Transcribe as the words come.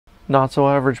Not So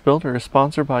Average Builder is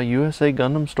sponsored by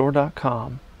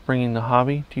USAGundamStore.com, bringing the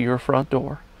hobby to your front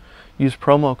door. Use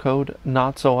promo code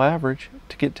NOTSOAVERAGE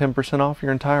to get 10% off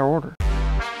your entire order.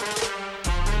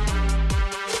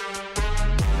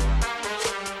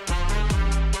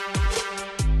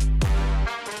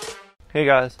 Hey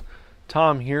guys,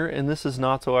 Tom here, and this is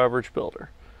Not So Average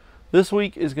Builder. This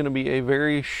week is going to be a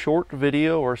very short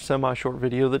video, or semi-short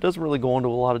video, that doesn't really go into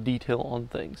a lot of detail on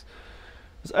things.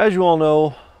 As you all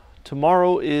know,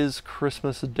 tomorrow is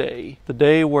Christmas Day, the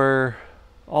day where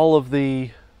all of the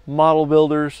model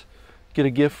builders get a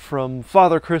gift from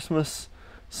Father Christmas,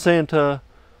 Santa,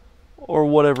 or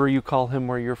whatever you call him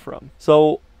where you're from.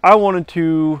 So I wanted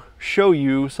to show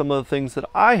you some of the things that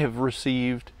I have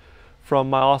received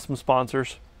from my awesome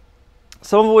sponsors,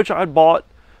 some of which I bought,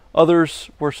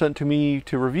 others were sent to me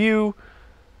to review,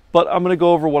 but I'm going to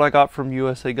go over what I got from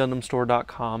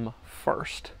USAGundamStore.com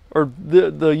first. Or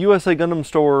the USA Gundam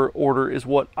Store order is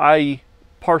what I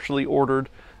partially ordered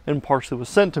and partially was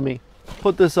sent to me.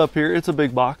 Put this up here, it's a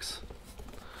big box.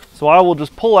 So I will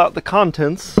just pull out the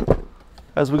contents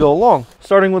as we go along,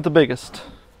 starting with the biggest.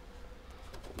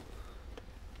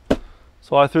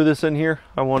 So I threw this in here.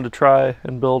 I wanted to try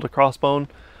and build a crossbone.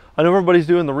 I know everybody's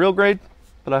doing the real grade,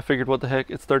 but I figured what the heck,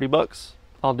 it's 30 bucks.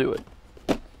 I'll do it.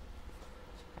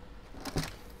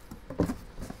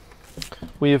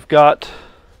 We have got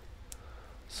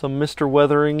some Mr.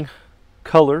 Weathering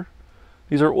color.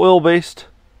 These are oil-based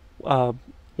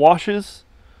washes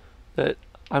that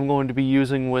I'm going to be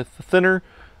using with the thinner.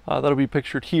 That'll be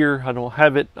pictured here. I don't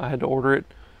have it. I had to order it.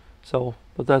 So,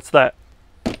 but that's that.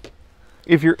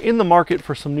 If you're in the market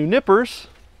for some new nippers,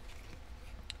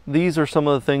 these are some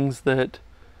of the things that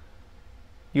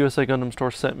USA Gundam Store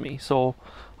sent me. So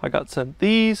I got sent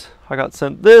these. I got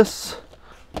sent this.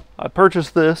 I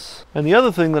purchased this. And the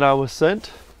other thing that I was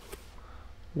sent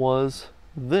was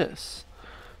this.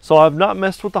 So I've not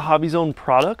messed with the Hobby Zone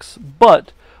products,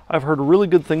 but I've heard really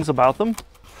good things about them.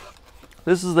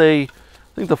 This is I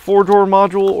think the 4-drawer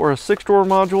module or a 6-drawer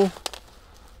module,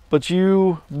 but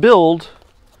you build,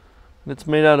 and it's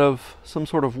made out of some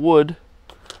sort of wood,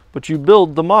 but you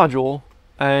build the module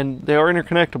and they are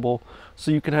interconnectable,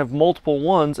 so you can have multiple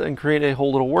ones and create a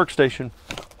whole little workstation.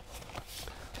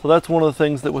 So that's one of the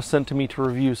things that was sent to me to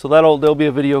review. So there'll be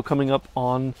a video coming up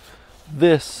on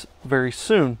this very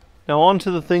soon. Now on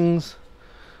to the things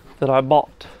that I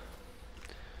bought.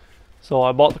 So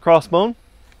I bought the crossbone,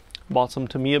 bought some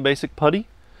Tamiya basic putty,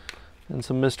 and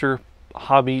some Mr.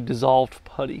 Hobby dissolved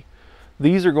putty.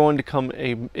 These are going to come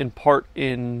in part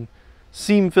in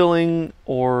seam filling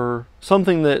or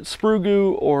something that sprue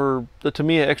goo or the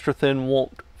Tamiya extra thin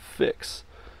won't fix.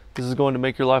 This is going to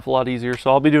make your life a lot easier,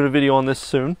 so I'll be doing a video on this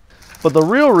soon. But the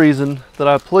real reason that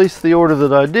I placed the order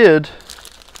that I did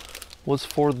was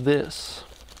for this.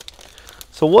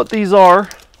 So what these are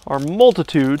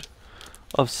multitude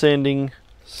of sanding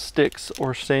sticks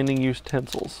or sanding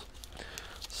utensils.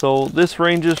 So this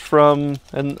ranges from,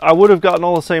 and I would have gotten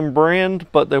all the same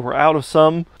brand, but they were out of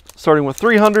some, starting with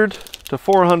 300 to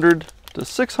 400 to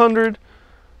 600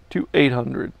 to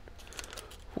 800.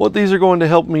 What these are going to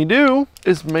help me do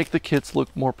is make the kits look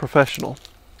more professional.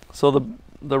 So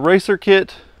the racer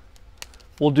kit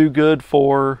will do good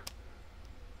for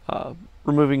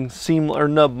removing seam or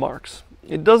nub marks.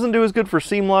 It doesn't do as good for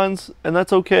seam lines, and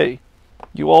that's okay.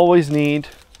 You always need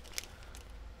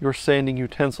your sanding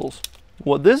utensils.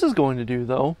 What this is going to do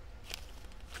though,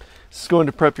 this is going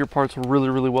to prep your parts really,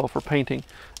 really well for painting.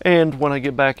 And when I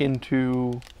get back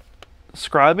into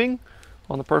scribing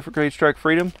on the Perfect Grade Strike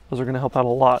Freedom, those are going to help out a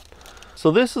lot.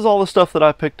 So this is all the stuff that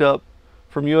I picked up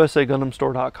from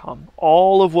USAGundamStore.com.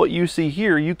 All of what you see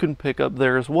here, you can pick up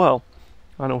there as well.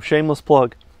 I know, shameless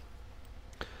plug.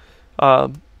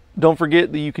 Don't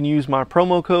forget that you can use my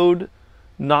promo code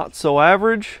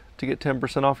NOTSOAVERAGE to get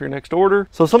 10% off your next order.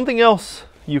 So something else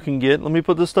you can get, let me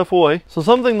put this stuff away. So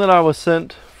something that I was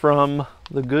sent from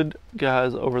the good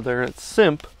guys over there at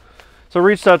SIMP. So I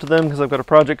reached out to them because I've got a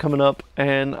project coming up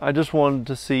and I just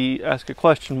wanted to ask a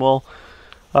question. Well,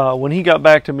 when he got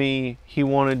back to me, he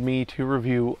wanted me to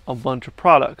review a bunch of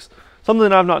products. Something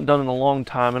that I've not done in a long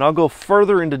time, and I'll go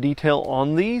further into detail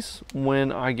on these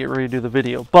when I get ready to do the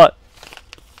video. But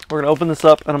we're going to open this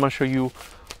up and I'm going to show you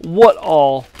what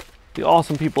all the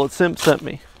awesome people at SIMP sent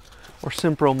me, or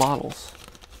SIMPro models.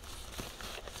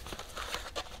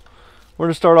 We're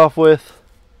going to start off with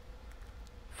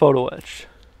photo etch.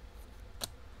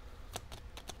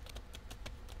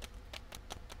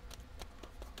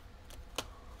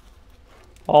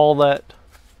 All that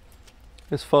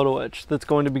is photo etch that's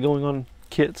going to be going on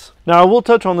kits. Now I will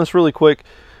touch on this really quick.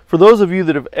 For those of you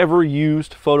that have ever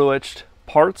used photo etched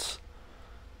parts,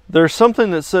 there's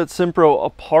something that sets SIMPro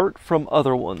apart from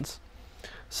other ones.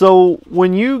 So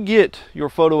when you get your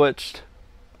photo etched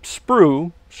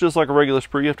sprue, it's just like a regular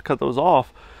sprue, you have to cut those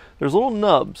off. There's little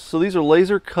nubs, so these are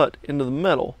laser cut into the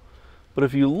metal. But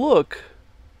if you look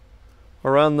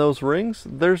around those rings,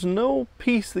 there's no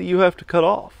piece that you have to cut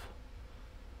off.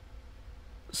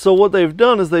 So what they've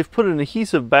done is they've put an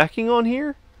adhesive backing on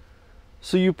here,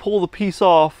 so you pull the piece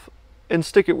off and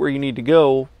stick it where you need to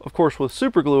go, of course with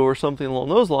super glue or something along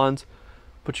those lines,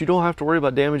 but you don't have to worry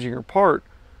about damaging your part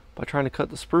by trying to cut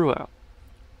the sprue out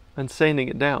and sanding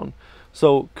it down.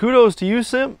 So kudos to you,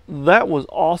 Simp. That was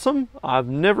awesome. I've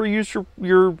never used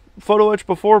your photo etch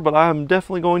before, but I'm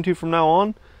definitely going to from now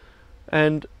on.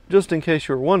 And just in case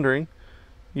you were wondering,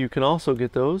 you can also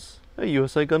get those at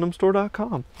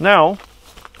usagundamstore.com. Now,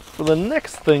 for the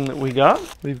next thing that we've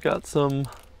got some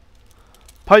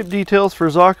pipe details for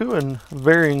Zaku in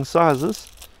varying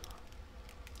sizes.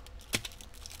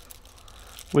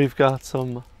 We've got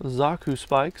some Zaku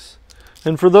spikes.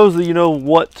 And for those of you know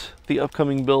what the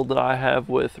upcoming build that I have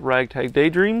with Ragtag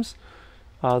Daydreams,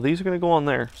 these are going to go on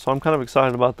there. So I'm kind of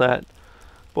excited about that.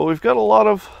 But we've got a lot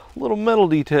of little metal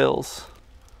details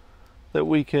that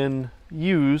we can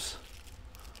use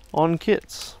on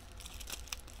kits.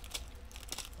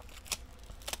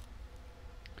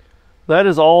 That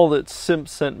is all that Simp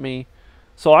sent me.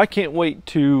 So I can't wait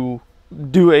to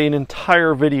do an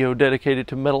entire video dedicated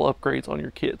to metal upgrades on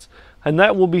your kits. And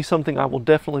that will be something I will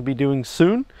definitely be doing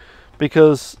soon,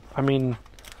 because, I mean,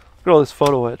 look at all this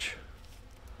photo etch.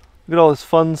 Look at all this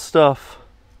fun stuff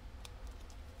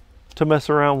to mess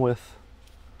around with.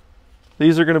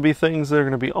 These are going to be things that are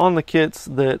going to be on the kits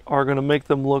that are going to make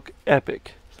them look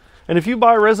epic. And if you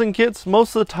buy resin kits,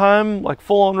 most of the time, like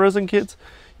full-on resin kits,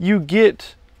 you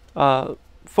get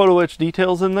photo etch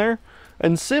details in there.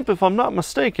 And Simp, if I'm not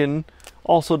mistaken,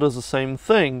 also does the same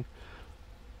thing.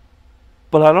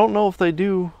 But I don't know if they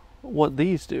do what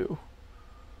these do.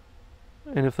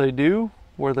 And if they do,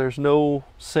 where there's no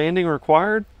sanding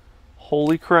required,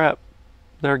 holy crap,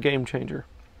 they're a game changer.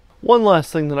 One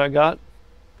last thing that I got,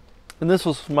 and this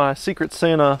was my Secret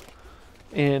Santa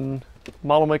in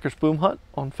Model Makers Boom Hut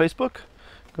on Facebook.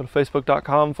 Go to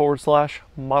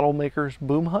facebook.com/Model Makers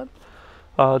Boom Hut.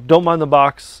 Don't mind the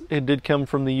box. It did come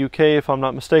from the UK, if I'm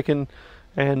not mistaken,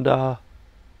 and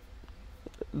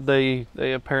they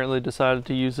apparently decided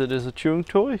to use it as a chewing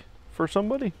toy for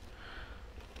somebody.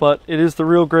 But it is the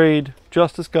real grade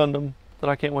Justice Gundam that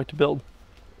I can't wait to build.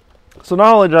 So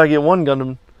not only did I get one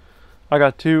Gundam, I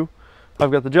got two.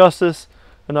 I've got the Justice,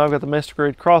 and now I've got the Master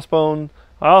Grade Crossbone.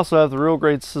 I also have the real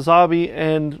grade Sazabi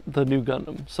and the new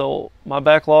Gundam. So my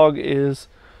backlog is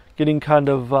getting kind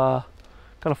of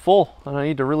full, and I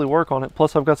need to really work on it.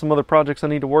 Plus I've got some other projects I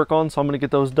need to work on, so I'm going to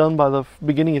get those done by the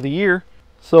beginning of the year.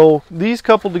 So these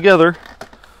coupled together,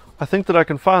 I think that I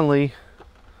can finally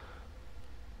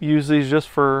use these just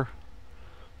for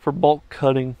bulk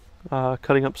cutting,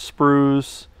 cutting up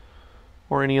sprues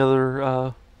or any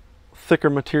other thicker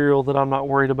material that I'm not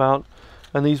worried about.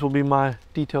 And these will be my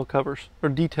detail covers, or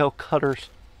detail cutters.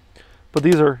 But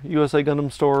these are USA Gundam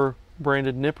Store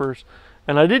branded nippers.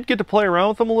 And I did get to play around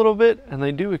with them a little bit, and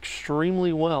they do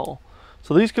extremely well.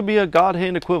 So these could be a God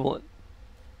Hand equivalent.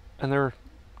 And they're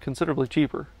considerably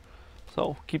cheaper.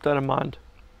 So keep that in mind.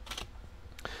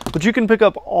 But you can pick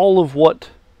up all of what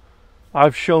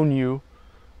I've shown you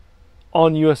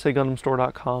on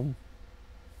usagundamstore.com.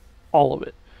 All of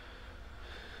it.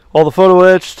 All the photo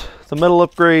etched, the metal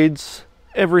upgrades,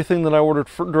 everything that I ordered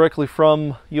directly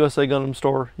from USA Gundam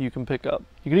Store, you can pick up.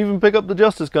 You can even pick up the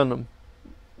Justice Gundam.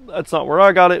 That's not where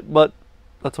I got it, but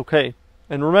that's okay.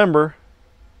 And remember,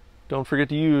 don't forget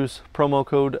to use promo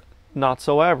code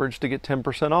NOTSOAVERAGE to get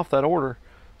 10% off that order.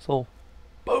 So,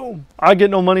 boom! I get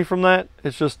no money from that.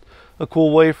 It's just a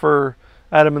cool way for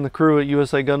Adam and the crew at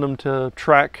USA Gundam to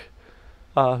track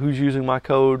who's using my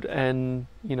code, and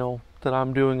you know that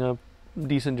I'm doing a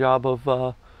decent job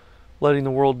of letting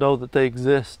the world know that they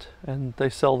exist and they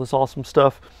sell this awesome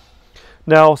stuff.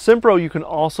 Now, SIMPro you can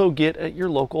also get at your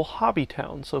local hobby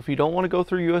town. So if you don't want to go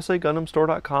through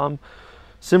usagundamstore.com,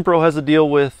 SIMPro has a deal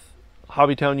with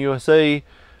hobbytownUSA,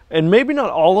 and maybe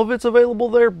not all of it's available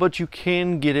there, but you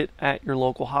can get it at your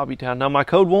local hobby town. Now, my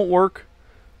code won't work.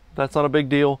 That's not a big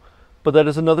deal, but that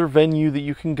is another venue that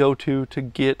you can go to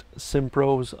get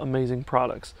SIMPro's amazing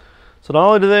products. So not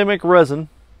only do they make resin,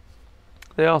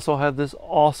 they also have this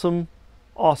awesome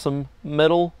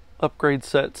metal upgrade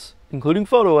sets, including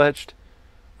photo etched,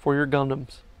 for your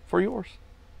Gundams, for yours.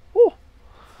 Woo.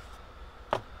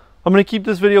 I'm going to keep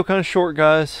this video kind of short,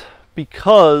 guys,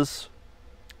 because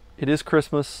It is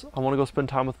Christmas. I want to go spend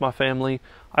time with my family.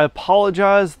 I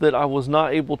apologize that I was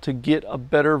not able to get a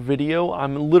better video.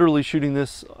 I'm literally shooting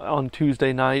this on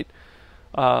Tuesday night.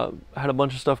 Had a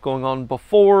bunch of stuff going on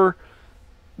before.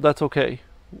 That's okay.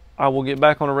 I will get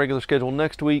back on a regular schedule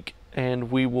next week and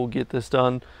we will get this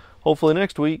done. Hopefully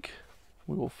next week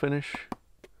we will finish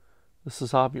this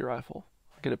is hobby rifle.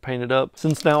 I'll get it painted up.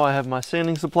 Since now I have my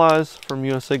sanding supplies from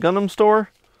USA Gundam Store.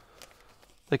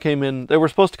 They came in, they were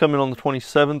supposed to come in on the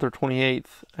 27th or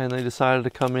 28th, and they decided to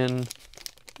come in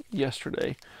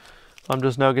yesterday. I'm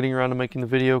just now getting around to making the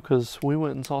video because we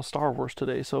went and saw Star Wars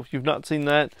today. So if you've not seen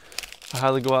that, I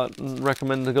highly go out and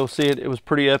recommend to go see it. It was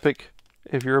pretty epic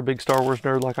if you're a big Star Wars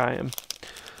nerd like I am.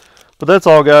 But that's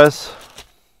all, guys.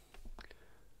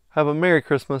 Have a Merry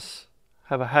Christmas.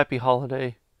 Have a happy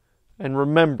holiday. And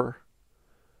remember,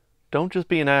 don't just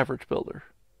be an average builder.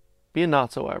 Be a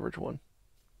not so average one.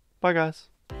 Bye, guys.